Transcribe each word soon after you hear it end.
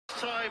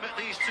time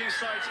these two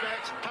sides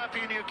met,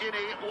 Papua New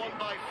Guinea won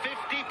by 50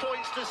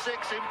 points to 6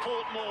 in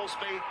Port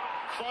Moresby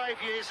 5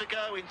 years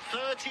ago in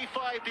 35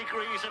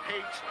 degrees of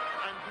heat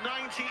and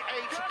 98%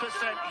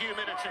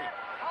 humidity.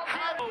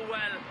 How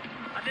well,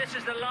 and this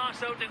is the last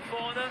outing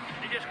for them.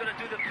 They're just going to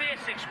do the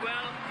basics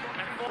well.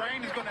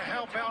 Rain is going to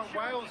help out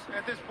Wales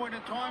at this point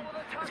in time.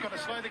 It's going to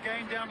slow the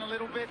game down a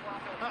little bit.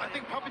 I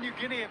think Papua New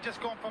Guinea have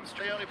just gone from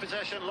the only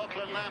possession.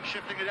 Lachlan Lamb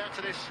shifting it out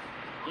to this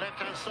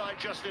left-hand side.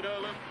 Justin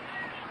Erland.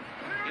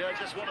 Yeah,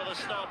 just one of the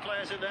star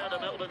players in there, the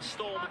Melbourne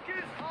Storm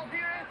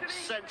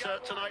centre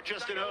tonight,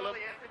 Justin Erland.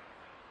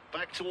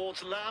 Back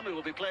towards Lamb, who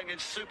will be playing in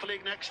Super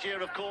League next year,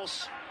 of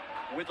course,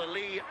 with the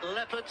Lee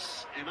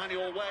Leopards.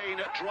 Emmanuel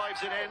Wayne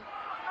drives it in.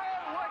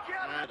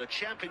 The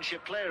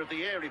Championship Player of the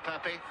Year,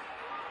 Pappy.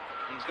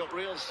 He's got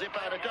real zip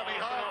out of dummy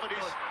half, and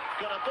he's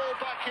got a ball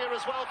back here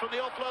as well from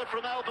the offload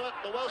from Albert.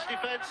 The Welsh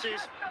defence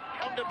is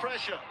under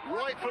pressure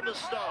right from the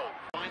start.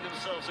 Find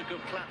themselves a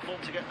good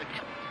platform to get the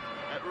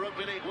at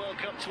Rugby League World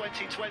Cup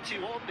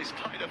 2021,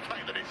 despite the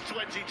fact that it's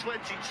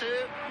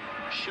 2022.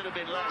 Should have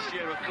been last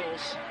year, of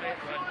course,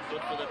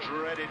 but for the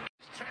dreaded.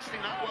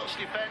 Testing that Welsh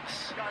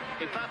defence.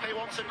 Ipape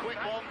wants a quick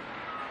one.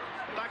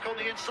 Back on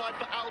the inside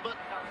for Albert.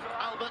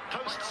 Albert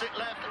posts it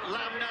left.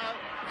 Lamb now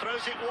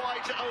throws it wide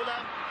to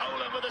Olam.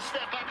 Olam with a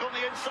step back on the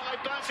inside,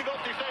 bouncing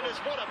off defenders.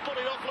 What a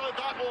bullet offload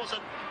that was,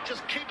 and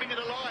just keeping it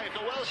alive.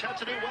 The Welsh had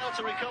to do well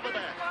to recover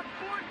there.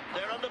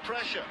 They're under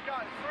pressure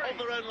on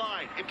their own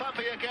line.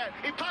 Ipape again.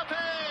 Ipape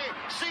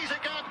sees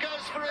a gap,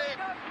 goes for it.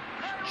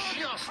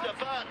 Just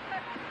about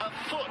a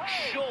foot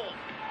short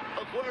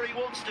of where he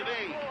wants to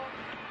be.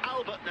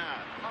 Albert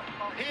now.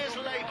 Here's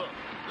Labour.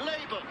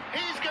 Labour,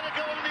 he's going to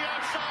go on the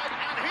outside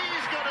and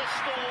he's going to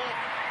score.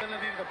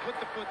 Ability to put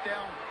the foot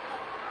down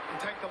and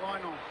take the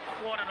line on.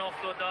 What an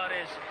offload that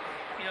is.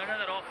 You know,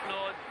 another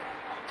offload.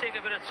 Take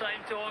a bit of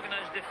time to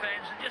organise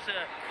defence, and just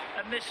a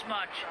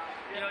mismatch.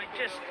 You know,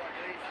 just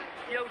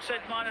the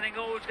outside man, I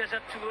think, always gets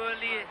up too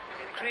early.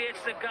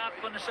 Creates the gap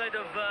on the side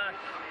of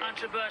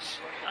Antrobus,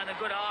 and a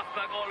good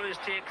halfback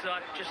always takes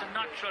that. Just a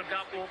natural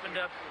gap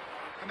opened up.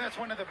 And that's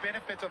one of the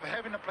benefits of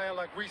having a player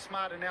like Reece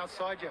Martin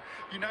outside you.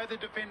 You know the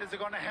defenders are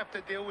going to have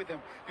to deal with him.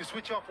 You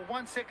switch off for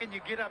 1 second,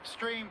 you get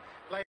upstream,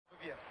 lay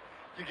with you.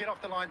 You get off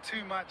the line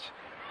too much,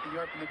 and you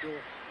open the door.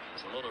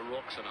 There's a lot of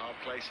rocks and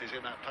hard places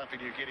in that Papua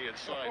New Guinean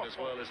side as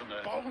well, isn't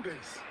there?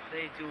 Boulders.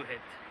 They do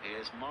hit.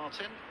 Here's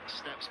Martin,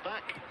 steps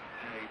back.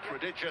 A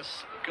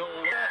prodigious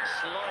goal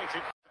slides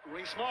it.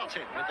 Reece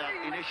Martin with that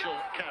initial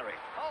carry.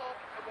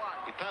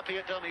 Ipape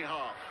at dummy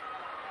half.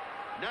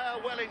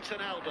 Now Wellington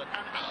Albert,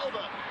 and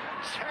Albert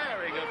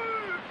tearing a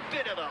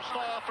bit of a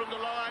far from the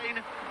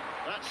line.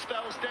 That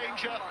spells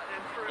danger.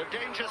 The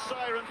danger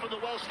siren from the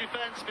Welsh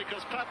defence,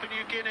 because Papua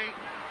New Guinea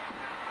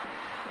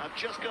have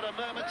just got a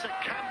moment to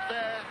camp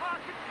there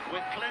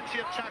with plenty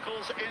of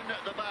tackles in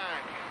the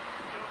bag.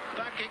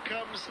 Back it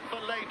comes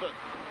for Labour.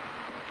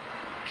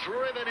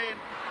 Driven in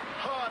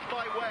hard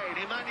by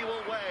Wayne, Emmanuel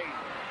Wayne.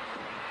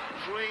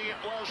 Three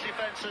Welsh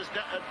defenders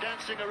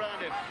dancing around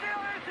him.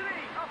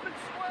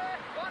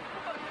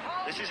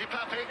 This is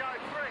Ipape.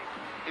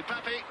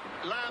 Ipape,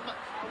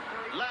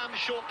 Lamb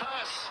short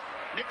pass.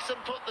 Nixon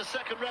put the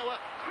second rower,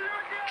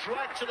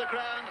 dragged to the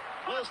ground.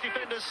 Welsh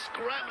defenders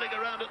scrambling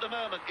around at the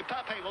moment.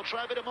 Ipape will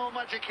try a bit of more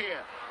magic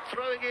here.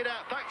 Throwing it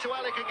out, back to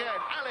Alec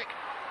again. Alec,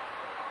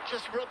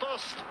 just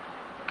robust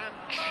and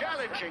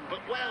challenging,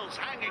 but Wales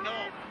hanging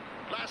on.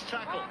 Last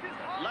tackle.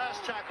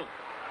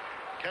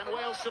 Can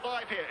Wales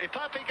survive here?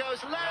 Ipape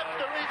goes left,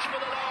 the reach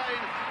for the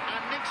line,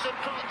 and Nixon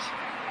puts.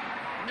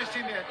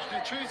 Missing there,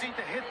 choosing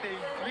to hit the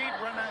lead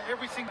runner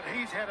every single.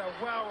 He's had a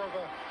wow of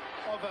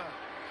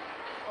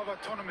a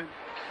tournament.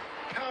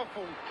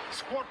 Powerful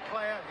squat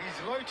player.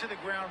 He's low to the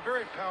ground,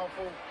 very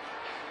powerful.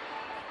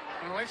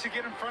 And unless you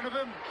get in front of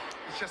him,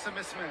 it's just a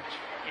mismatch.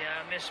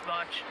 Yeah,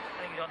 mismatch.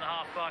 I think he's on the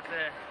half back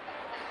there.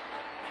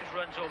 Just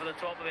runs over the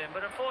top of him.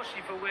 But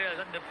unfortunately for Wales,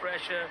 under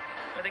pressure,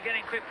 they're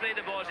getting quick play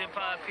the balls in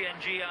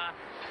PNG.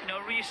 You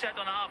know, reset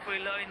on the halfway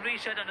line,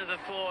 reset under the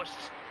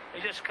posts. They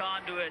just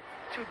can't do it.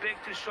 Too big,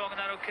 too strong on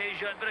that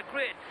occasion. But a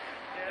great.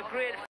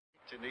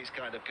 In these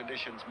kind of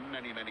conditions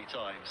many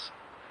times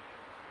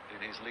in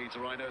his Leeds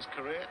Rhinos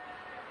career.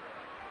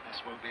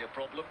 This won't be a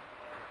problem.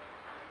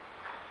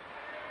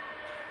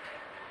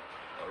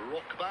 A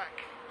rock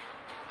back,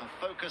 a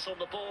focus on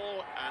the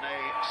ball, and a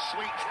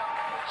sweet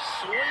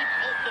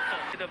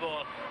sweep of the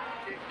ball.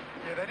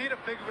 Yeah, they need to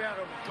figure out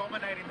of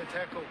dominating the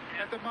tackle.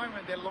 At the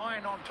moment, they're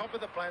lying on top of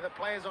the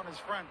player's on his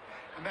front,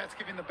 and that's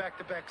giving the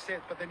back-to-back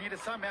set. But they need to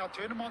somehow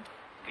turn them on.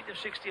 Beat them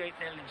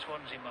 68-0 in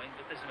Swansea, mind,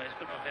 but this is nice.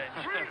 Good revenge.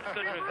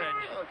 Good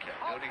revenge. Okay,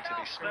 no need to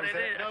be smart. Is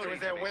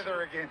there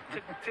weather again?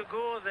 To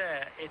go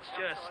there, it's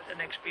just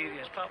an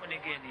experience. Papua New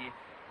Guinea,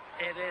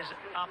 it is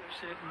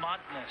absolute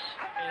madness.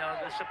 You know,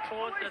 the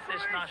support that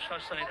this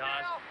national side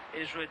has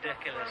is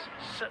ridiculous.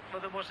 One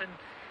of the most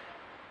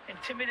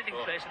intimidating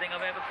place I think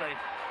I've ever played.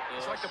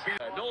 It's like the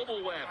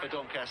normal wear for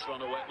Doncaster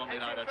on a wet Monday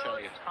night, I tell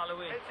you.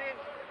 Halloween.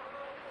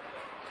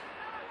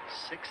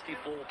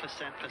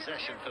 64%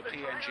 possession for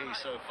PNG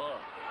so far.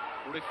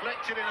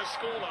 reflected in a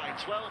scoreline,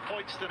 12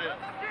 points to 0.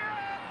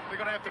 They're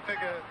going to have to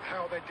figure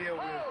how they deal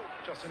with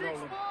Justin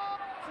Nolan.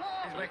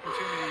 He's making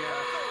too many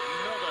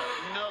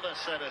Another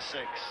set of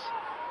 6.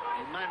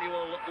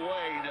 Emmanuel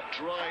Wayne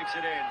drives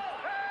it in.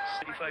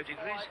 35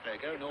 degrees. There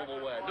you go, normal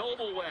wear.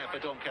 Normal wear for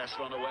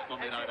Doncaster on a wet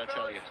Monday night, I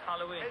tell you.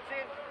 Halloween.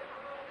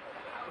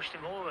 Pushed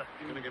him over.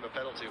 You're going to give a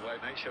penalty away,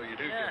 make sure you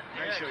do. Yeah,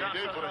 make sure you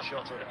do put a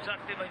shot on.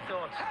 Exactly my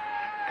thoughts.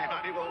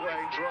 Emmanuel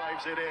Wayne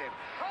drives it in.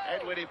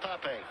 Edwin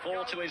Ipape,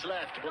 4 to his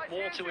left, but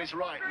more to his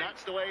right. And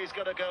that's the way he's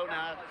going to go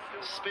now.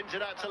 Spins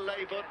it out to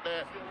Labour.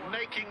 They're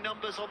making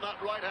numbers on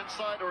that right-hand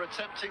side, or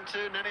attempting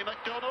to. Nenny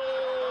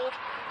MacDonald.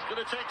 He's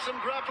going to take some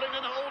grappling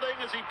and holding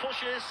as he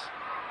pushes.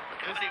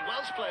 Look how many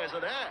Welsh players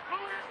are there.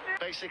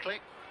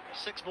 Basically,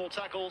 6 more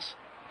tackles.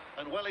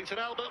 And Wellington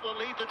Albert will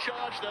lead the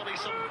charge. There'll be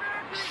some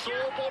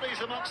sore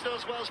bodies amongst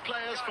those Welsh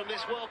players from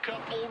this World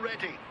Cup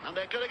already. And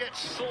they're going to get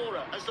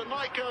sorer as the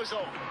night goes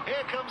on.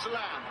 Here comes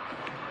Lamb.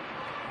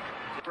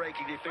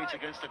 Breaking defeat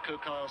against the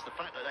Cook Isles. The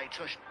fact that they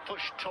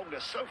pushed Tonga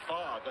so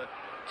far, the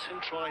 2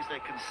 tries they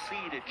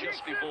conceded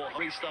just before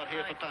restart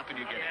here for Papua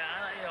New Guinea.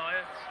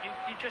 Yeah,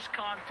 you just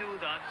can't do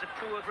that. There's a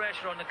poor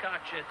pressure on the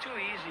catcher. Too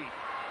easy.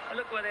 And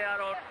look where they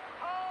are on.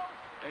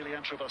 Bailey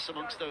Antrobus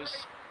amongst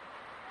those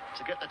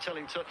to get the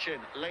telling touch in.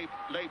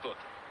 Labour.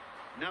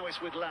 Now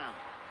it's with Lamb.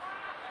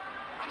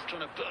 Just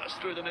trying to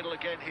burst through the middle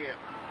again here.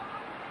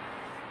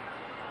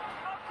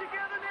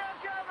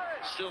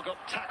 Still got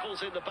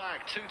tackles in the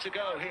bag. 2 to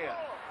go here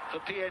for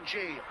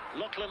PNG.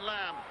 Lachlan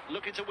Lamb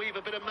looking to weave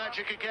a bit of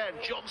magic again.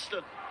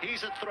 Johnston,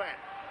 he's a threat.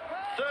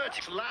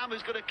 30. Lamb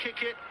is going to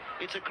kick it.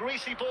 It's a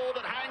greasy ball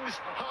that hangs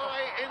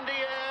high in the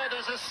air.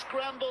 There's a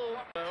scramble.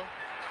 Well,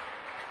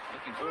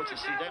 looking forward to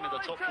see them in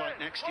the top flight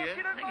next year.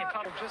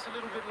 Just a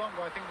little bit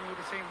longer, I think we would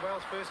have seen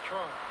Wales' first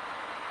try.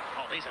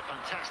 Oh, these are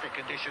fantastic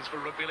conditions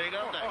for Rugby League,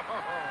 aren't they?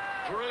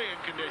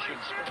 Brilliant conditions.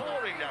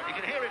 Pouring down. You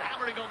can hear it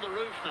hammering on the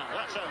roof now.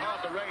 That's how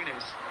hard the rain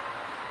is.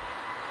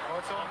 Oh,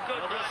 it's on.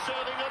 Well, they're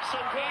serving up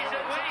some great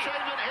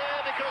entertainment here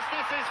because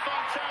this is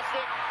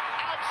fantastic.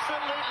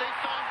 Absolutely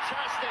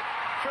fantastic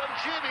from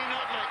Jimmy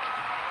Nutlick.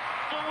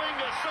 For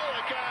Winger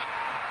Solakap,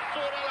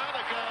 for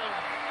Alhabaco,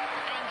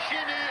 and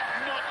Jimmy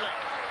Nutlick.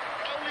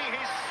 Only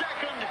his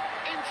 2nd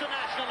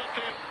international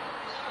appearance.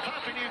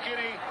 Papua New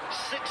Guinea,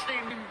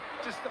 16.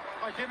 Just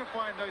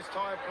identifying those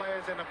tired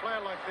players, and a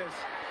player like this,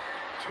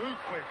 too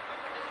quick.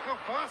 How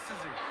fast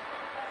is he?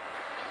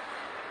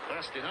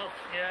 Fast enough.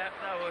 Yeah,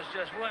 that was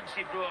just once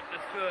he broke the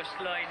first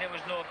line, there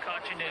was no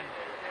catching him.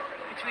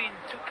 Between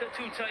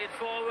two tight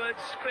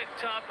forwards, quick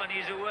tap, and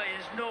he's away.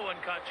 There's no one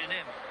catching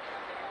him.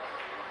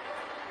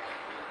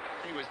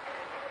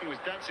 He was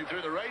dancing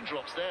through the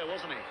raindrops there,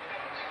 wasn't he?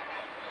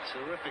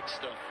 Terrific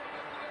stuff.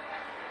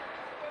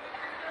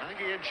 I think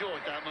he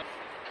enjoyed that much.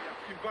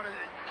 You've got to.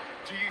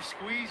 Do you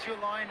squeeze your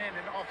line in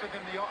and offer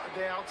them the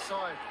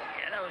outside?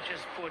 Yeah, that was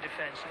just poor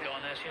defence, to be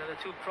honest. You know, the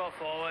 2 pro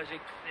forwards, the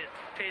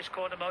pace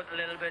caught them out a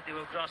little bit. They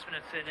were grasping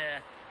at thin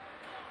air.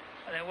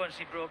 And then once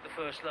he broke the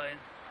first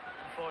line,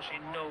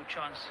 unfortunately, no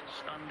chance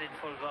standing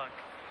full back.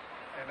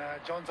 And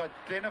John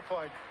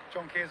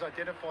Care's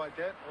identified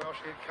that. Welsh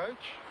head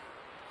coach.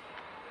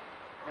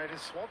 Made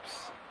his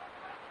swaps.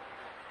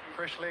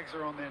 Fresh legs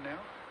are on there now.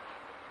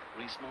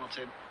 Reece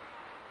Martin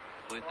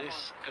with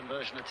this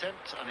conversion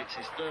attempt, and it's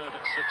his 3rd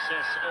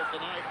success of the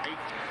night. He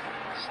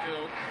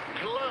still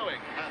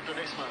glowing after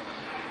this moment.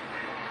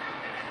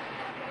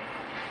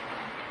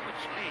 Good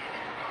speed.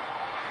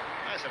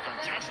 That's a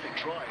fantastic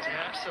try. It's an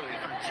absolutely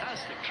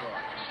fantastic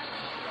try.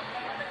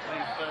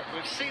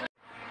 We've seen.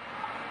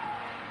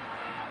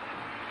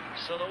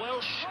 So the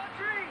Welsh,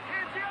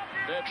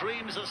 their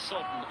dreams are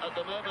sodden at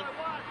the moment.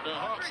 Their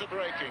hearts are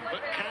breaking,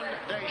 but can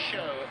they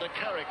show the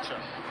character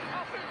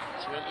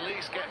to at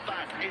least get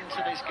back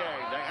into this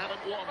game? They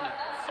haven't won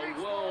a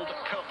World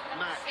Cup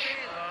match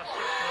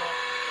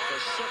for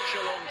such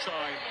a long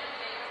time.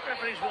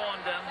 Referees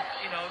warned them,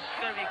 you know,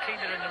 got to be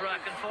cleaner in the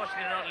rack.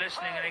 Unfortunately, they're not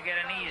listening, and they get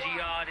an easy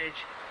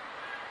yardage.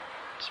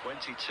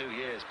 22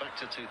 years, back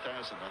to 2000.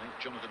 I think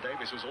Jonathan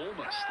Davies was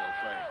almost still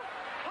playing.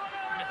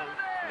 No.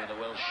 And the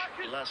Welsh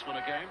last won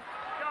a game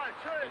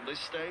on this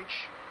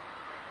stage.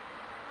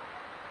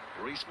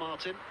 Reece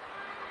Martin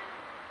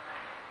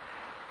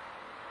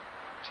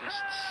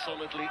just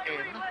solidly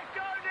in.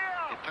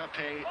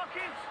 Ipape,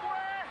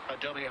 a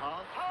dummy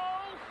half,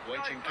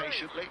 waiting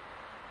patiently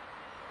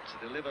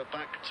to deliver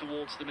back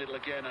towards the middle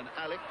again, and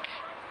Alec,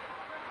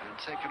 and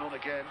taken on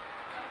again.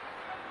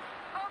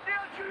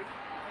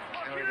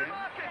 Carried in.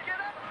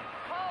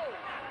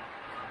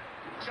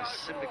 This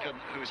is Simbican,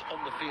 who's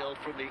on the field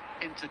from the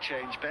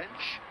interchange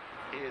bench.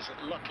 Here's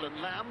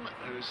Lachlan Lamb,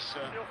 who's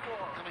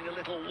having a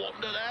little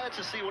wander there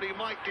to see what he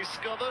might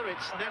discover.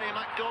 It's Nenny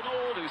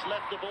MacDonald, who's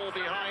left the ball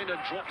behind and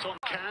dropped on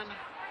Can,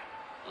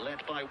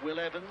 led by Will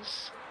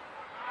Evans.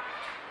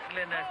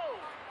 Glenna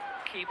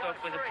keep up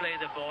with the play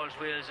the balls.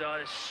 Wales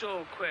are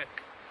so quick,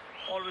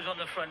 always on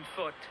the front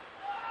foot.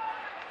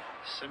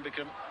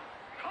 Simbican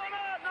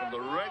from the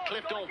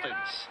Redcliffe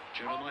Dolphins.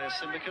 Jeremiah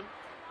Simbican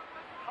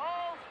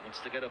wants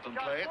to get up and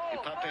play it.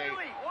 Ipape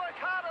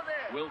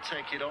will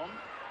take it on.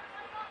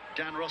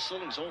 Dan Russell,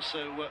 who's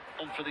also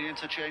on for the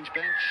interchange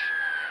bench.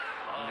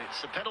 And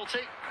it's a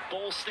penalty.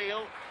 Ball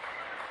steal.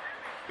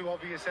 Too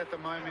obvious at the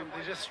moment.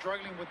 They're just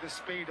struggling with the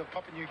speed of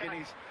Papua New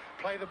Guinea's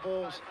play the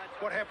balls.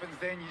 What happens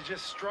then? You're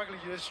just struggling.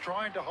 You're just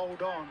trying to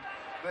hold on.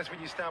 That's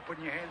when you start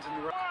putting your hands in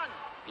the road.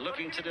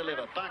 Looking to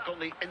deliver. Back on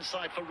the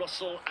inside for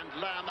Russell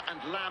and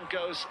Lamb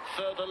goes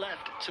further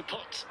left to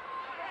Potts.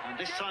 And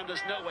this time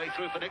there's no way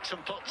through for Nixon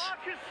Potts.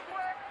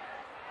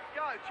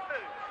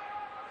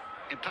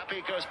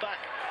 Impapi goes back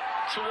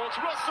towards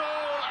Russell,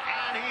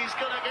 and he's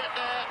going to get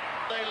there.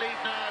 They lead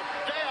now.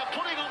 They are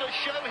putting on a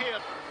show here.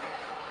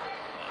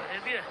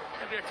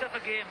 It'll be a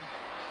tougher game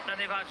than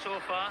they've had so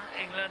far.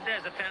 England,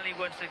 there's the penalty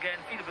once again.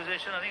 Field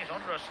position, I think it's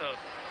on Russell.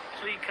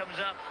 So he comes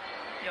up.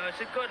 You know, it's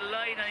a good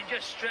line, and he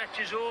just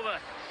stretches over.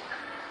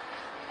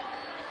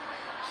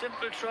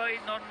 Simple try,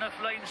 not enough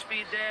line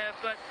speed there,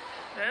 but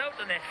they're out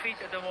on their feet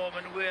at the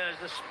moment. Whereas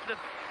the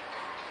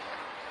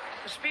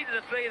speed of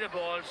the play of the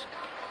balls,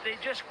 they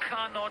just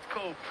cannot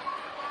cope.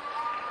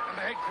 And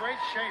they had great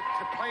shape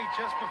to play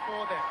just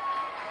before that.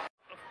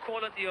 Of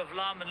quality of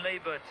Lamb and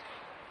Labourt.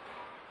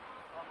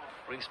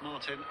 Reece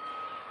Martin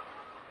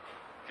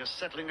just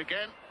settling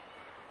again.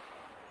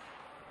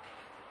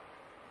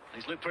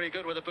 He's looked pretty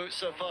good with the boots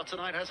so far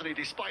tonight, hasn't he?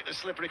 Despite the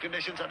slippery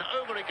conditions, and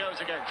over it goes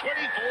again. 24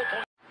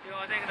 points. You know,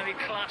 they're going to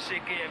be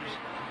classic games.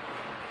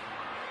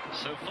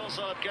 So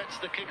Fossard gets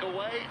the kick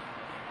away.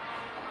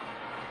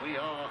 We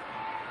are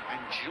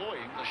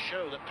enjoying the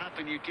show that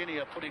Papua New Guinea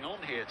are putting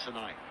on here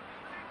tonight.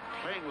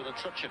 Playing with a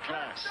touch of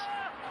class.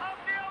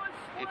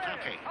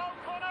 Ipapi,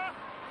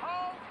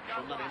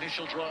 from that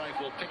initial drive,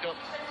 will pick up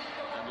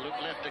and look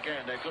left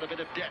again. They've got a bit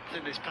of depth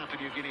in this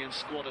Papua New Guinean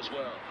squad as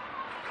well.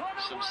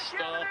 Some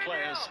star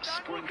players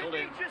sprinkled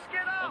in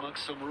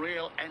amongst some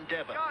real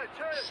endeavour.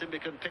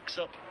 Simbican picks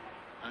up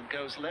and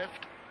goes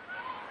left.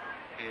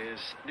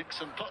 Here's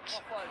Nixon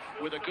Potts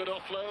with a good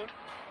offload.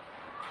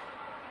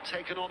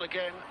 Taken on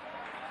again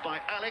by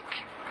Alec.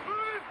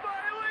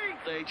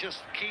 They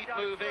just keep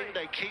moving,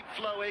 they keep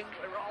flowing.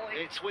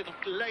 It's with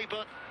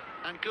Labour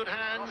and good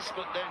hands,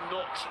 but they're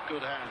not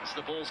good hands.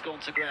 The ball's gone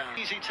to ground.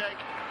 Easy take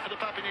for the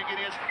Papua New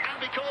Guineans,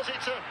 and because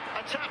it's a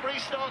tap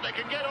restart, they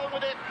can get on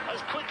with it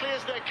as quickly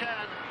as they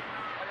can.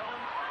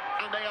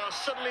 And they are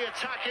suddenly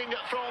attacking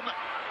from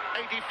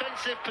a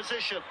defensive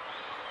position.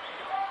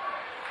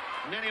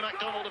 Nene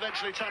MacDonald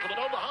eventually tackled,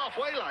 but on the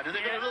halfway line, and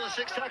they've got another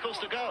 6 tackles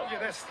to go. Yeah,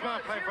 that's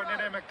smart play for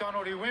Nene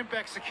MacDonald. He went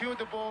back, secured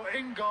the ball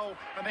in goal,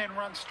 and then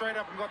run straight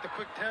up and got the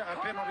quick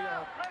penalty,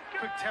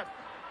 quick tap.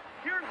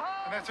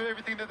 And that's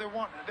everything that they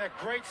want. That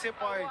great set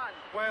by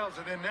Wales,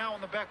 and they're now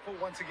on the back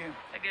foot once again.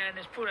 Again,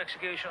 it's poor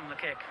execution on the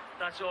kick.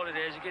 That's all it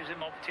is. It gives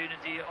them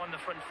opportunity on the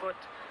front foot,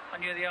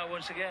 and here they are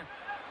once again.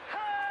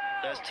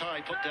 There's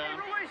Ty put down,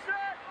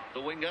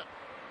 the winger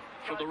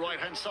from the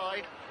right-hand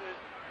side,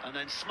 and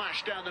then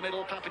smashed down the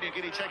middle. Papua New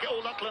Guinea take it.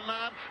 Oh, Lachlan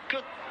Lamb,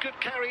 good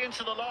carry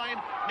into the line.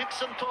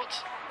 Nixon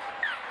Potts.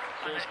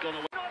 Ball's gone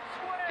away.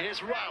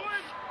 Here's Ralph.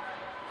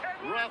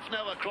 Ralph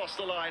now across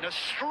the line. A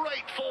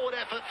straightforward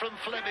effort from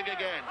Fleming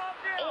again.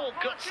 All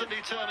guts and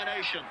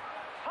determination,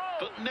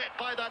 but met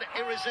by that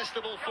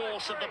irresistible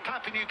force of the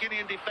Papua New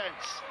Guinean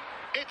defence.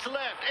 It's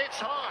left, it's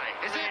high.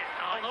 Is it?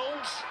 On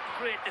Olds.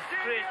 Great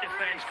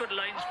defence, good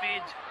line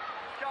speed.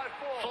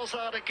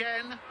 Fossard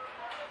again.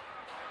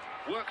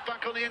 Work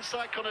back on the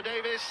inside, Connor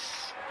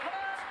Davis.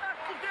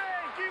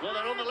 Well,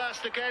 they're on the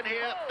last again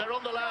here. They're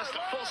on the last.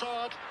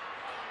 Fossard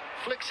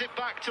flicks it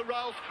back to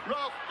Ralph.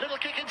 Ralph, little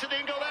kick into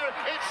the goal there.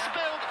 It's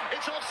spilled.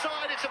 It's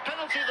offside. It's a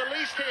penalty at the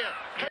least here.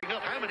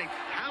 Up, how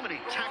many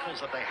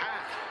tackles have they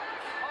had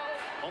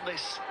on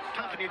this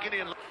Papua New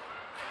Guinean line?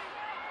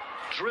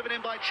 Driven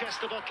in by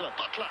Chester Butler.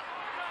 Butler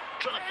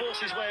trying to force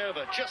his way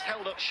over. Just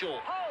held up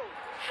short.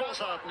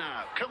 Fossard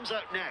now comes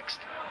out next.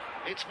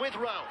 It's with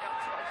Ralph.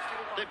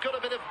 They've got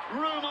a bit of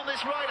room on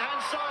this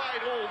right-hand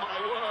side. Oh, my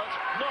word.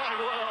 My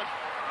word.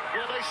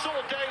 Well, they saw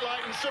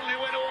daylight and suddenly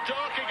went all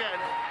dark again,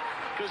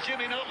 because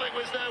Jimmy Notlick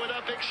was there with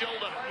that big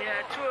shoulder.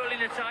 Yeah, too early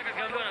in the attack.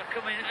 I've got to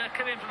come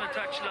in from the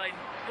touchline.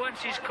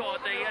 Once he's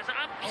caught there, he has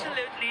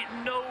absolutely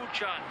no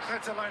chance.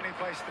 That's a lonely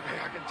place to be,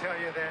 I can tell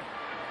you that.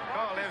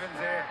 Kyle Evans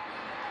there.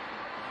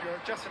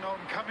 Justin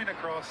Alton coming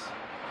across.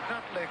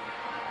 Nutlick.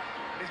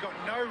 He's got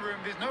no room.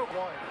 There's no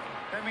wide.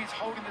 That means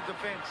holding the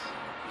defence.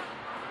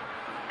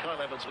 Kyle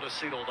Evans would have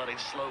seen all that in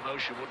slow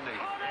motion, wouldn't he?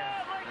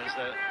 Yeah. There's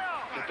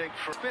the big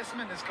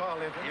specimen is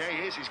Kyle Evans. Yeah,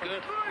 he is. He's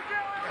good.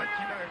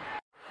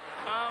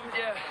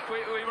 Yeah,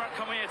 we weren't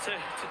coming here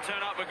to turn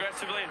up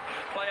aggressively and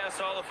play our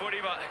style of footy,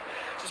 but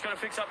just got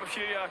to fix up a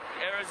few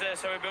errors there,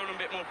 so we're building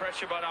a bit more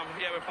pressure. But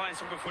yeah, we're playing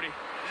some good footy.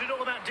 Is it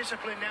all about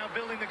discipline now,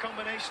 building the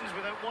combinations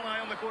with one eye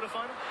on the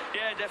quarterfinal?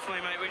 Yeah,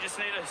 definitely, mate. We just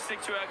need to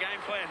stick to our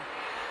game plan.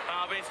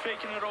 I've been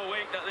speaking it all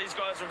week that these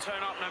guys will turn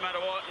up no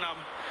matter what, and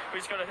we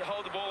just got to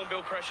hold the ball and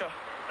build pressure.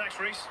 Thanks,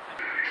 Reece.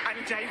 And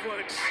Dave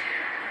Works.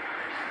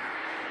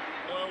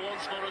 Well,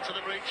 once more into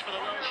the breach for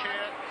the Welsh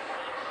here.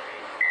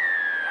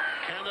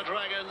 Can the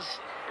Dragons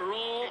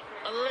roar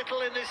a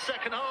little in this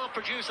second half,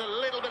 produce a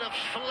little bit of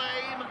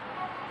flame?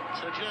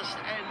 to just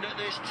end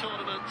this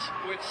tournament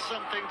with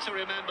something to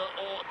remember,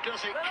 or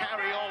does it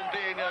carry on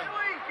being a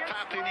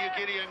Papua New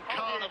Guinean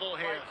carnival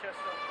here?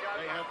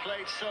 They have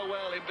played so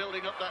well in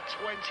building up that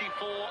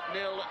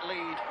 24-0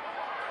 lead,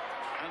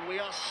 and we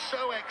are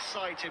so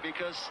excited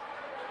because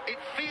it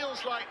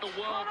feels like the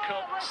World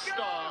Cup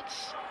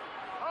starts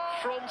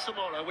from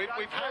tomorrow. We've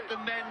had the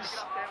men's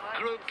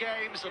group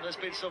games, and there's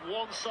been some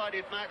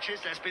one-sided matches.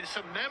 There's been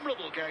some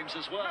memorable games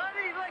as well.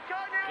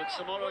 But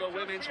tomorrow the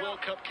Women's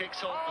World Cup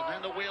kicks off, and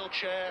then the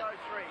wheelchair,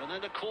 and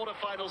then the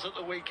quarterfinals at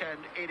the weekend.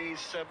 It is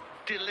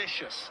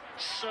delicious,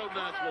 so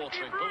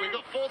mouth-watering. But we've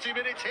got 40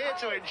 minutes here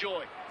to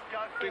enjoy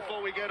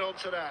before we get on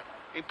to that.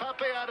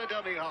 Ipape out of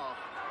dummy half.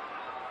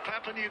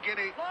 Papua New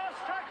Guinea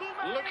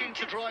looking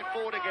to drive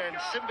forward again.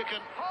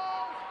 Simbican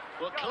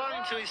will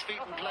climb to his feet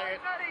and play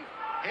it.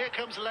 Here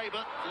comes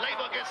Labour.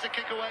 Labour gets the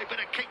kick away.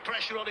 Bit of kick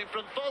pressure on him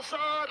from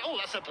Fossard. Oh,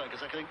 that's a play,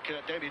 because I think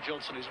Damien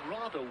Johnson is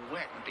rather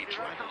wet and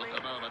bedraggled at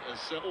the moment. As,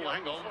 oh,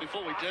 hang on,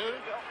 before we do,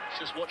 let's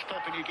just watch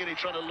Papua New Guinea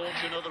trying to launch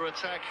another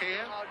attack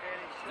here.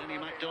 Lenny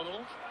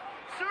MacDonald.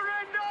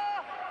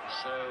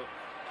 So,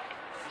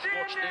 let's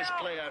watch this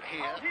play out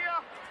here,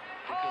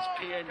 because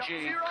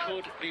PNG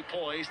could be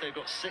poised. They've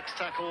got 6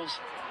 tackles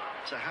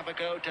to have a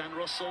go. Dan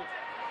Russell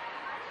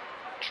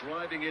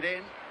driving it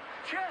in.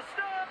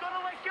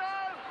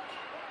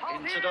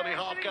 Into dummy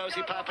half goes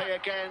Ipape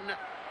again,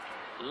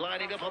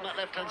 lining up on that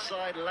left-hand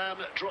side. Lamb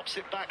drops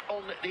it back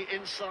on the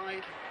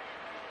inside.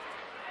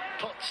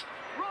 Putt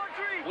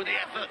with the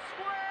effort.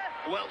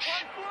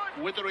 Welsh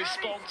with the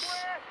response.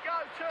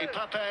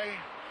 Ipape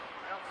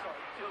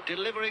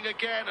delivering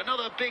again.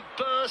 Another big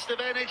burst of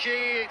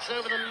energy. It's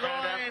over the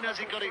line. Has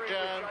he got it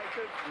down?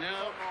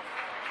 No.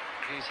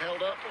 He's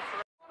held up.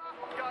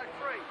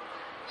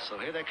 So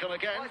here they come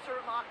again.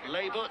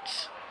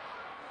 Laybut.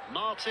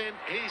 Martin,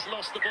 he's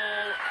lost the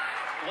ball.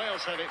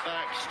 Wales have it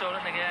back.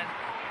 Stolen again.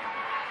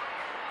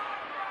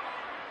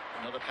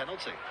 Another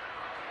penalty.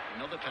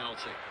 Another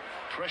penalty.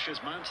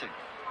 Pressure's mounting.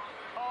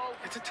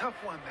 It's a tough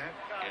one, that.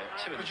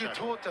 Yeah, 2 in the Because you're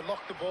tackle. taught to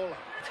lock the ball up.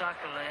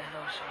 Tackle there,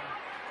 no,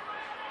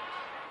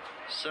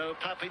 So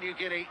Papua New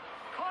Guinea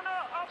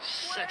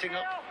setting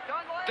up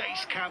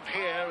base camp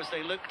here as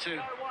they look to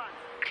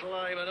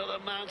climb another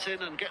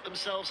mountain and get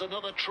themselves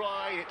another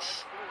try.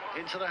 It's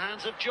into the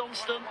hands of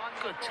Johnston.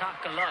 Good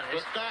tackle, that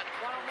is. But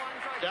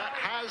that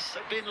has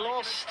been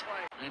lost.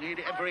 They need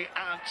every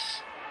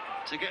ounce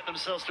to get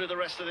themselves through the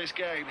rest of this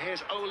game.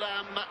 Here's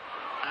Olam,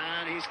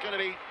 and he's going to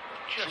be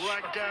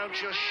dragged down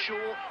just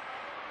short.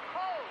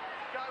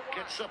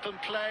 Gets up and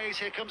plays.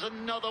 Here comes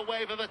another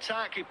wave of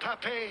attack.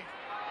 Ipape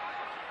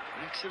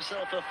makes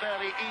himself a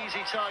fairly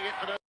easy target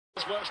for those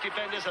Welsh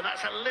defenders, and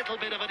that's a little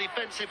bit of a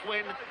defensive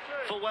win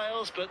for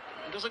Wales, but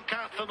it doesn't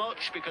count for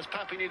much because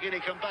Papua New Guinea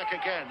come back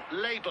again.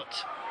 Laybut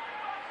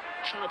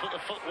trying to put the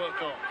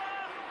footwork on.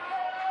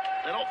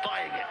 They're not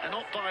buying it. They're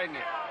not buying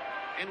it.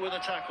 In with the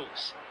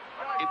tackles.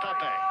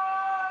 Ipape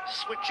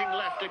switching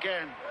left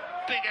again.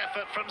 Big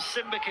effort from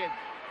Simbican.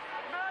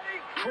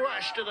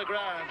 Crash to the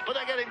ground, but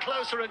they're getting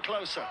closer and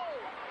closer.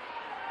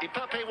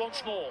 Ipape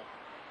once more.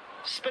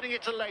 Spinning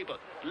it to Labour.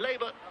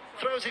 Labour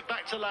throws it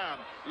back to Lamb.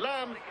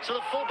 Lamb to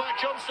the fullback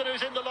Johnston,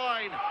 who's in the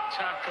line.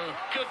 Tackle.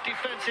 Good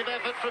defensive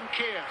effort from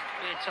Keir.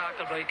 Great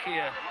tackle by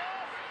Keir.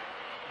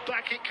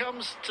 Back it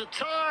comes to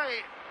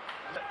Ty.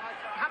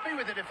 Happy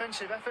with the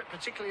defensive effort,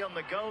 particularly on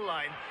the goal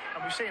line,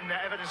 and we've seen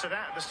evidence of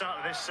that at the start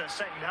of this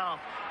second half.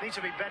 Need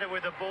to be better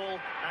with the ball,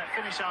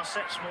 finish our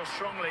sets more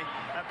strongly.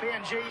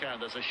 PNG.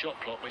 There's a shot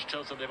clock which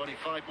tells them they've only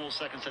 5 more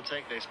seconds to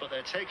take this, but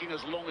they're taking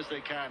as long as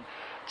they can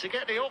to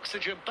get the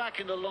oxygen back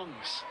in the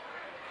lungs,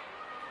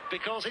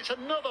 because it's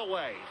another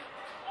wave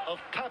of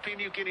Papua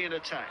New Guinean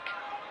attack,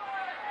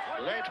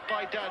 led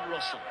by Dan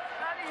Russell.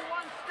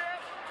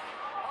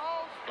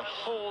 The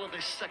whole of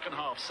this second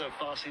half so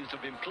far seems to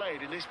have been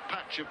played in this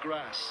patch of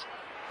grass.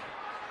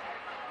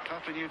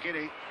 Papua New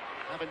Guinea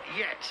haven't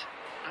yet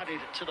added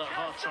to the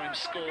half-time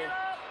score,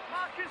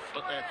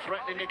 but they're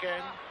threatening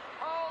again.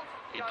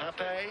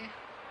 Ipape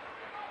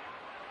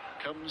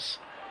comes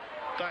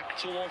back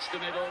towards the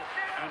middle,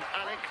 and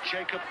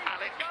Jacob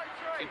Alec.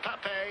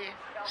 Ipape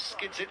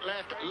skids it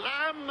left.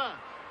 Lamb!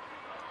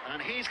 And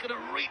he's going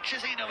to reach,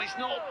 is he? No, he's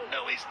not.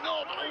 No, he's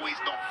not. Oh,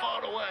 he's not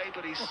far away,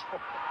 but he's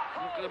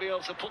not going to be able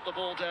to put the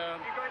ball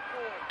down.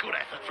 Good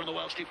effort from the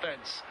Welsh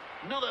defence.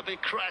 Another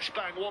big crash,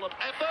 bang, wallop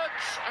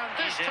efforts, and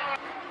this time...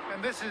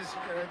 And this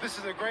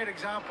is a great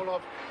example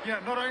of,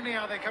 not only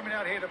are they coming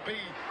out here to be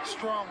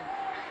strong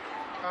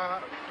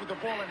with the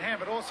ball in hand,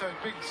 but also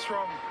big,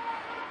 strong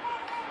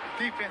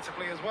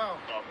defensively as well.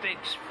 Oh,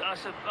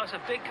 that's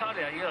a big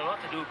carrier. You got a lot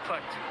to do with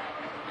putt.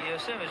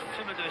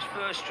 Similar to his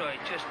first strike,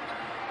 just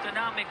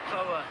dynamic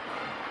power.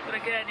 But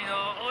again,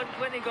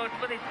 when he got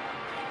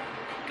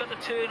the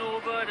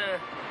turnover to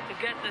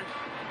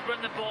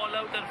run the ball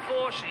out,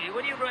 unfortunately,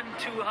 when you run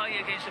too high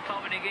against the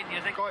Papua New Guinea,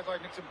 you think guys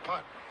like Nixon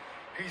Putt.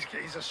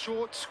 He's a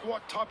short,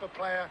 squat type of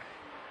player,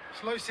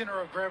 slow centre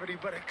of gravity,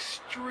 but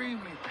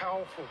extremely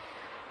powerful.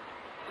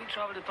 We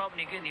travelled to Papua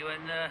New Guinea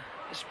when the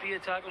spear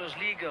tackle was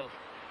legal.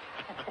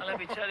 And let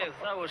me tell you,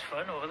 that was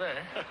fun over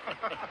there.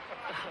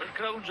 The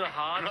grounds are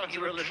hard. Grounds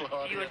are a little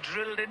hard, You were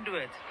drilled into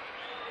it.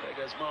 There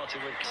goes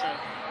Martin with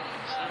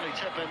Stanley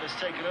Tepend has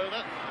taken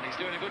over, and he's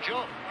doing a good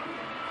job.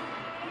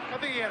 I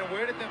think he had a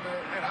word at them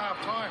at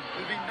half-time.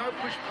 There's been no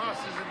push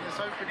passes in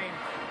this opening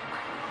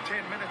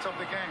 10 minutes of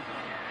the game.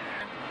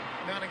 And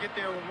they're going to get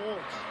their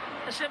rewards.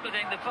 A simple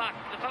thing, the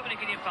Papua New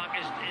Guinea pack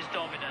is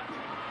dominant.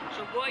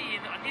 So why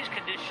in these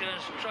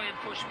conditions try and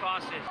push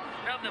passes?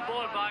 You're having the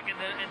ball back in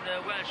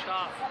the Welsh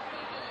half.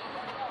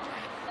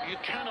 You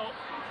cannot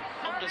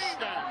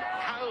understand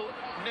how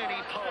many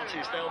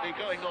parties there'll be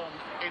going on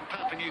in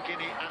Papua New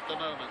Guinea at the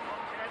moment.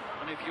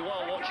 And if you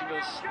are watching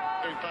us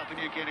in Papua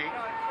New Guinea,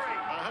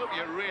 I hope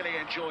you're really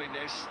enjoying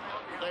this.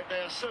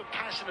 They are so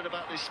passionate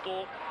about this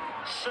sport.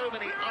 So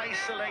many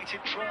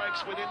isolated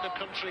tribes within the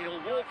country who'll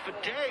walk for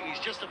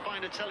days just to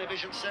find a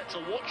television set to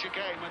watch a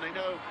game when they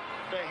know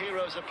their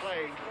heroes are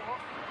playing.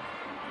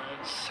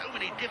 And so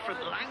many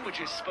different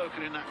languages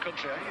spoken in that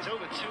country. I think it's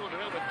over 200,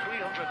 over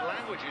 300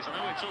 languages. I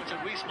know we talked to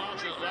Rhys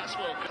Martin at last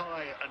World Cup.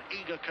 An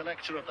eager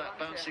collector of that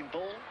bouncing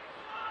ball.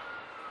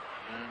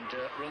 And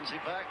runs it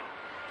back.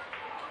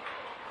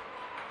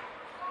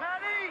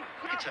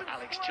 Look at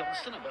Alex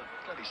Johnston, but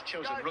glad he's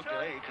chosen rugby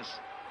league because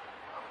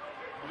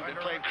he would have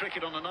been playing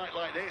cricket on a night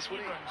like this,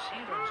 would he? He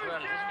runs well,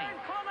 doesn't he?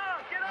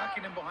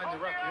 Marking him behind the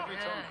ruck every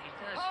time. Yeah, he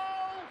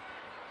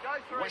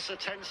does. Wessa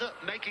Tenza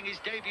making his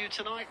debut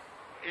tonight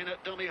in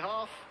at dummy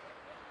half.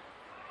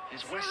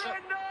 Is Wessa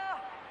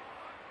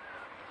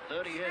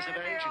 30 years of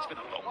age? It's been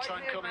a long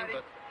time coming,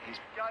 but he's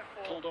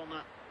pulled on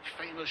that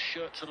famous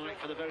shirt tonight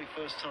for the very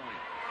first time.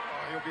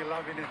 Oh, he'll be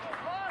loving it.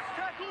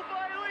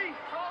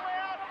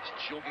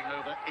 He's jogging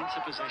over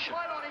into position.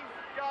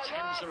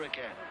 Tenza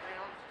again.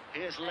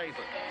 Here's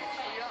Labour.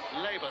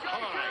 Labour,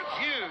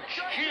 high,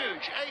 huge.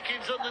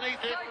 Aikins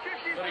underneath it,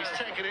 but he's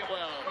taken it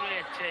well.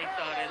 Great take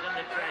that is,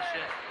 under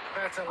pressure.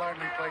 That's a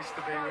lonely place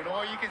to be when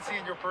all you can see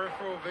in your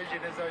peripheral vision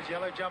is those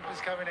yellow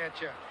jumpers coming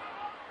at you.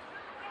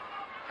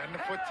 And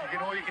the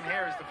all you can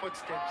hear is the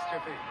footsteps,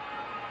 Jiffy.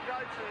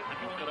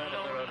 They've got out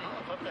of their own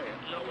half, haven't they?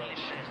 Lonely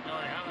place.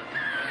 No, they haven't.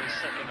 In the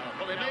second half.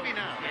 Well, they may be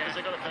now, because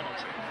they got a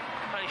penalty.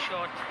 Very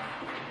short.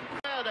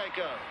 There they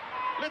go.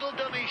 Little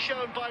dummy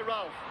shown by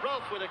Ralph.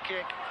 Ralph with a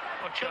kick.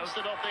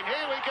 Johnston off thing.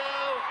 Here we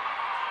go.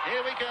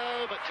 Here we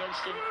go. But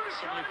Johnston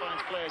suddenly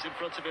finds players in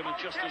front of him and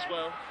just as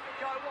well.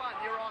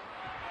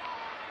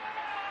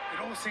 It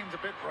all seems a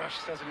bit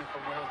rushed, doesn't it,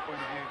 from Wales'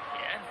 point of view?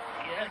 Yeah.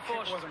 That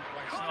kick wasn't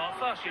placed. No,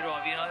 first you're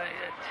off,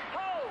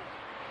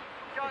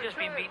 they've just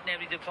been beating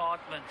every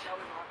department.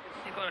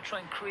 They've got to try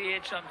and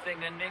create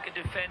something and make a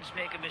defence,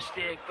 make a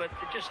mistake, but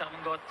they just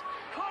haven't got,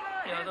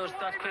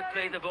 that quick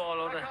play the ball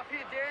or the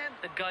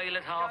guile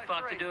at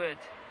half-back to do it.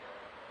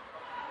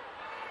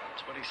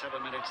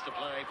 27 minutes to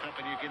play.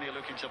 Papua New Guinea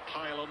looking to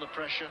pile on the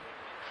pressure.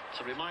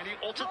 To remind you,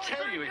 or to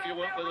tell you if you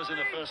weren't with us in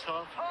the first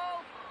half,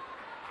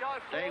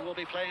 they will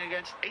be playing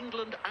against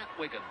England at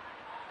Wigan.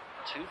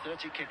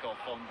 2:30 kickoff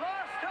on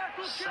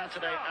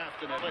Saturday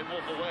afternoon. Play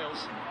more for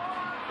Wales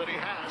than he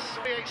has.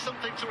 Create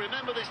something to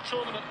remember this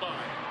tournament by.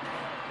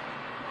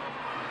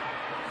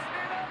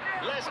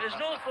 There's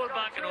no full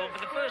back at all for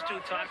the first two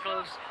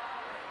tackles.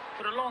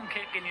 Put a long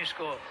kick and you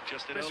score.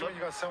 Especially when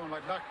you got someone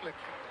like Nucklick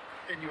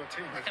in your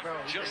team as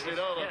well. Justin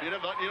Olam. Yeah.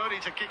 You don't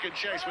need to kick and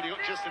chase when you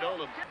got Justin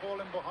Olam.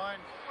 Ball in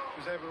behind,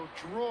 was able to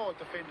draw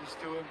defenders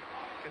to him,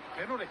 get the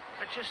penalty.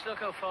 But just look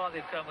how far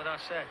they've come with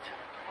that set.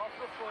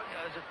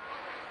 There's a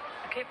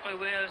kick by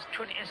Wales,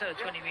 instead of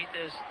 20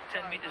 metres,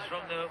 10 metres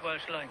from the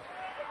Welsh line.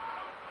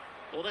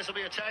 Well, this will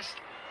be a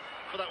test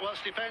for that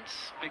Welsh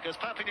defence because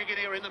Papua New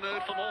Guinea are in the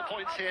mood for more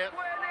points here.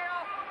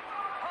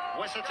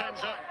 Wessa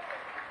Tenza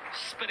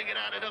spinning it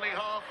out of dummy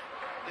half.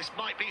 This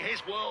might be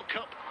his World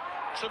Cup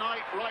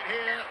tonight, right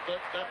here, but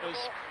that was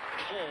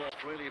poor.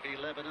 Australia v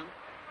Lebanon.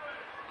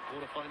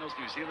 Quarterfinals,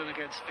 New Zealand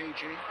against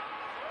Fiji.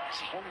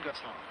 Tonga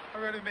time.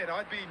 I gotta admit,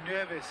 I'd be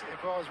nervous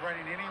if I was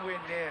running anywhere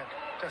near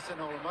Justin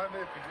Olam.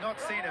 If you've not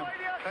seen him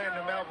playing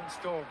the Melbourne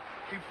Storm,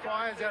 he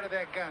fires out of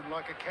that gun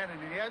like a cannon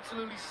and he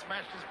absolutely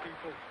smashes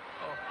people.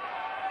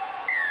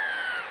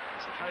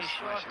 He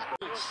smashes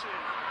balls.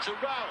 To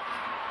Ralph.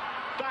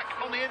 Back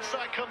on the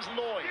inside comes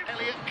Lloyd.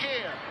 Elliot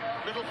Keir.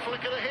 Little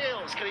flick of the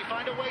heels. Can he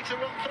find a way to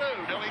run through?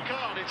 No, he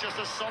can't. It's just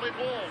a solid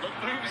wall that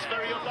moves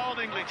very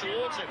alarmingly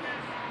towards him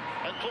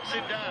and puts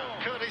him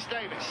down. Curtis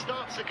Davis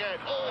starts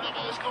again. Oh, the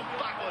ball's gone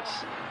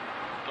backwards.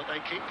 But they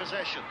keep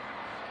possession.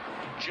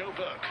 Joe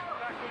Burke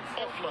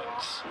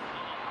offloads.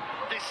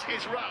 This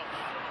is Ralph.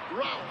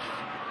 Ralph.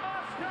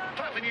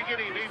 Papua New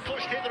Guinea being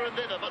pushed hither and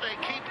thither, but they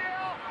keep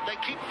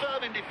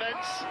firm in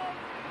defence.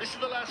 This is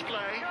the last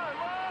play.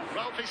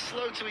 Ralph is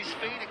slow to his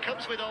feet. It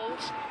comes with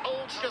Olds.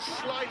 Olds just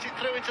slides it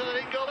through into the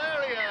in-goal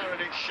area,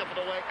 and it's shuffled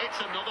away. It's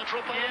another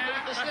drop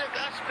underneath the slips.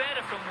 That's better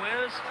from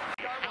Wales.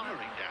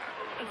 Hammering down.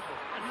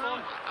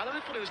 I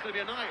thought it was going to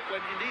be a night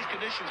when, in these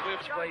conditions,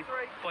 we're by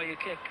a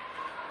kick.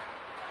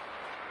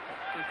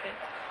 Good kick.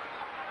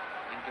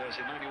 In goes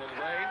Emmanuel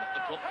Wayne,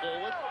 the prop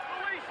forward.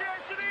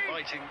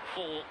 Inviting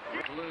for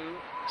Blue.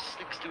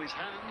 Sticks to his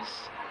hands.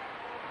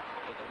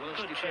 But the Welsh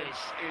Good defence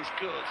chase. is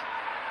good.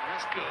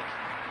 That's good.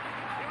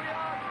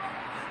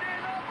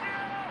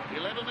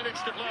 11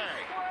 minutes to play.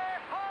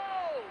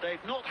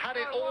 They've not had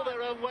it all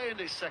their own way in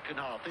this second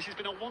half. This has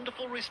been a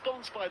wonderful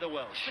response by the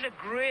Welsh. It's been a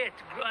great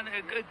and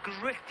a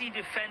gritty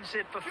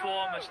defensive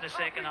performance in the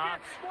second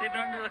half. They've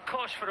been under the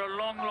cosh for a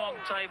long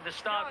time at the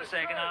start of the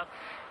second half.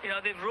 You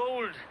know, they've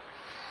rolled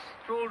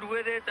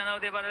with it, and now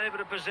they've had a little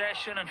bit of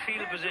possession and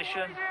field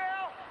position.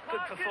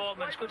 Good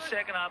performance, good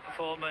second half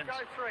performance.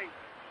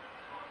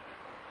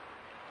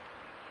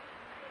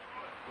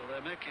 Well,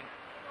 they're making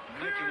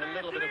a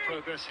little bit of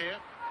progress here.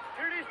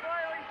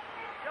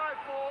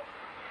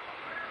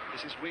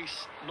 This is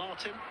Reece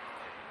Martin,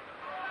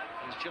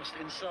 who's just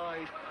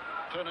inside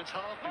opponent's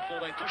half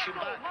before they push him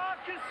back.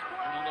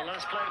 And on the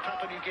last play,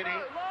 Papua New Guinea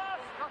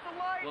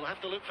will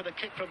have to look for the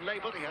kick from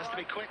Labour. He has to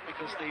be quick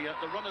because the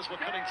runners were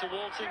coming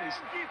towards him.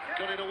 He's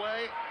got it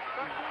away.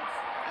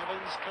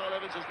 Kyle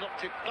Evans has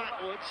knocked it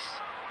backwards.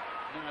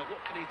 Now,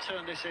 what can he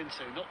turn this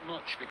into? Not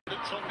much,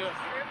 because Tonga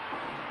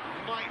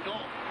might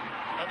not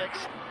have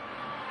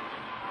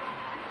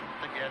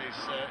I think he had his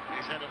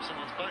head up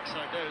someone's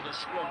backside there in the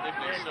scrum,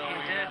 didn't he? So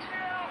he did.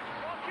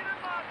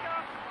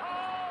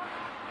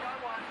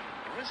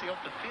 Or is he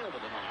off the field at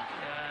the moment?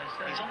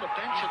 Yeah, he's on the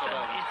bench at the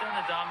moment. He's done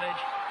the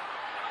damage.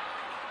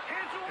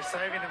 They're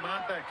saving him,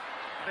 aren't they?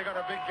 They got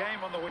a big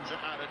game on the wings.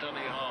 Out of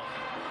dummy half.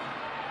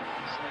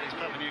 Some of these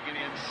Papua New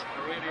Guineans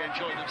are really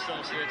enjoying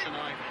themselves here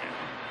tonight.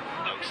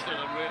 Most of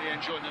them really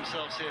enjoying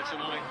themselves here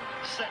tonight.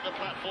 Set the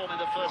platform in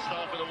the first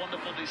half with a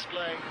wonderful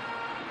display.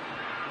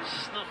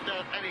 Snuffed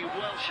out any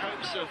Welsh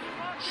hopes of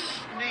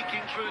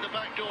sneaking through the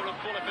back door of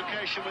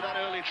qualification with that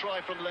early try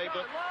from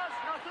Labour.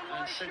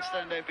 And since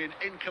then they've been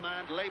in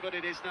command. Labour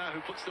it is now who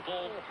puts the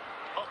ball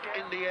up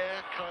in the air.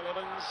 Kyle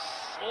Evans.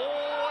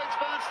 Oh, it's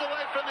bounced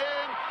away from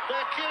him.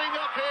 They're queuing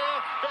up here.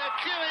 They're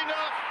queuing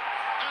up.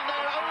 And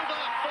they're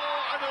over for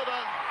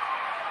another.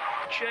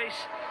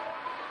 Chase.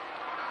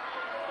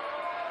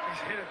 He's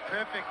hit it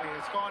perfectly.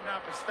 It's gone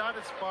up. It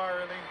started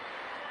spiraling.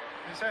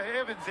 And so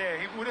Evans there,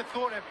 he would have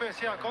thought at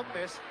first, yeah, I got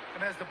this.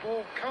 And as the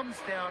ball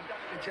comes down,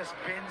 it just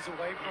bends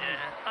away from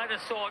him. I'd have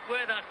thought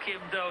where that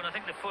came down, I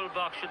think the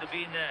full-back should have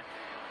been there.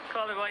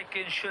 Colin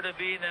Watkins should have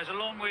been there. There's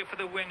a long way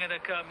for the winger to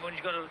come when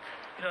you've got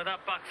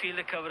that backfield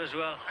to cover as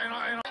well.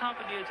 What's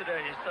happened here today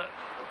is that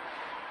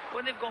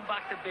when they've gone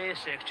back to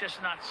basics,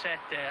 just in that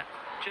set there,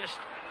 just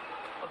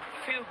a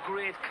few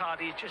great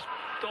carries, just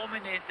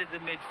dominated the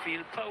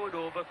midfield, powered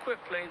over,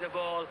 quick play the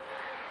ball,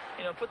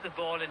 put the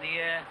ball in the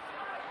air.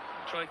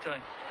 Try time.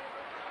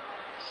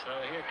 So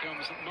here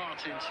comes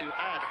Martin to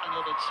add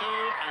another two,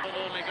 and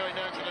only going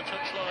down to the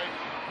touchline.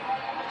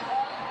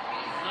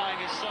 Knowing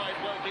his side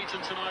well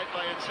beaten tonight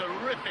by a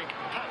terrific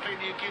Papua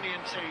New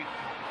Guinean team.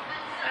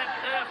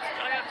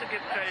 I have to give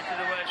credit to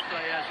the Welsh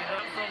players.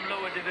 From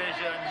lower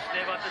divisions,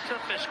 they've had the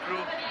toughest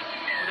group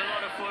with a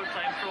lot of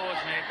full-time pros,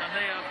 mate, and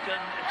they have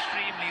done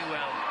extremely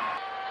well.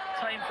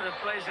 Time for the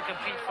players to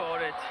compete for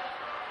it.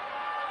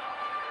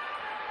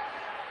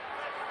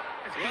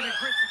 It's been a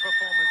gritty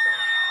performance,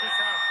 though. This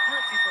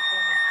gritty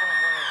performance from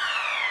Wales.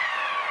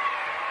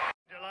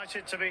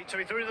 Delighted to be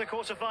through to the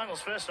quarterfinals.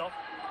 First off,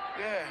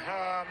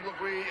 yeah. Look,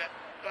 we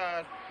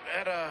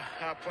had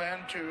a plan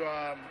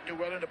to do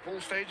well in the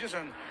pool stages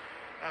and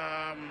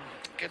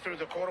get through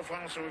the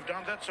quarterfinals. So we've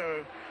done that.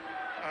 So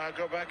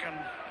go back and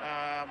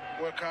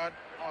work hard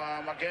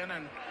again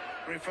and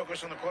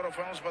refocus on the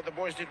quarterfinals. But the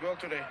boys did well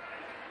today.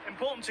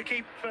 Important to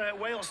keep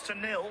Wales to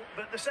 0,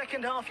 but the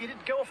second half you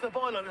did go off the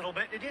boil a little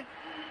bit, did you?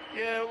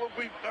 Yeah, look,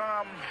 we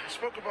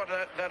spoke about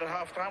that at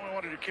half-time. We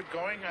wanted to keep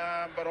going,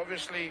 but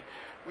obviously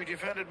we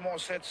defended more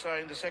sets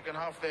in the second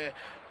half there.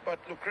 But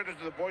look, credit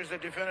to the boys. They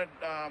defended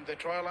the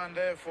try line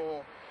there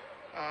for,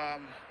 a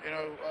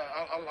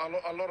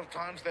lot of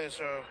times there.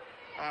 So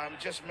it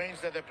just means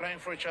that they're playing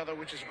for each other,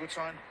 which is a good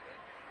sign.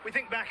 We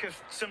think back of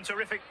some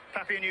terrific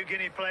Papua New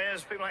Guinea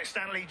players, people like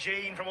Stanley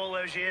Jean from all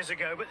those years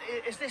ago. But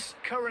is this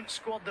current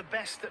squad the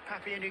best that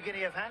Papua New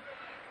Guinea have had?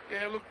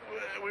 Yeah, look,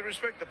 we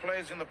respect the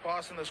players in the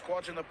past and the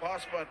squads in the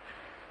past, but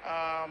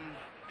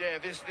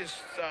this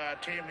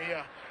team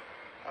here,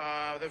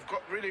 they've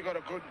really got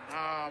a good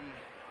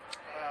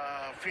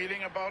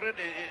feeling about it,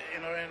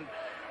 and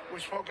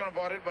we've spoken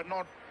about it, but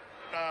not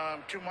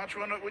too much.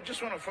 We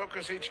just want to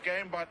focus each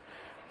game, but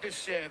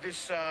this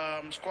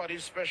squad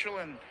is special,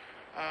 and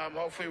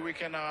hopefully we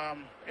can,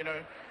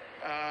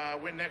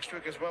 win next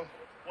week as well.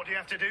 What do you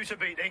have to do to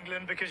beat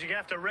England? Because you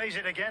have to raise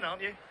it again,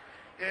 aren't you?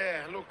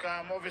 Yeah, look,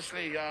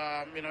 obviously,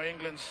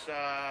 England's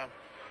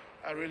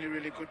a really,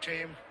 really good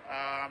team,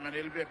 and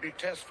it'll be a big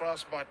test for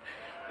us, but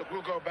look,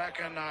 we'll go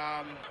back and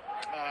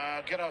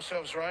get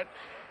ourselves right,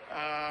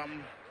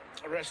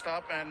 rest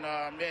up, and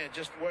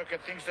just work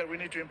at things that we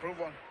need to improve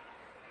on.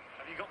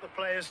 Have you got the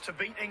players to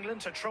beat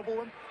England, to trouble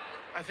them?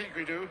 I think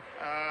we do.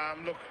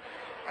 Look,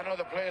 I know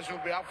the players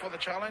will be up for the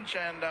challenge,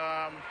 and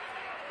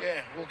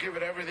we'll give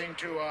it everything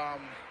to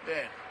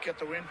get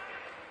the win.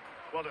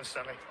 Well done,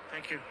 Stanley.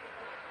 Thank you.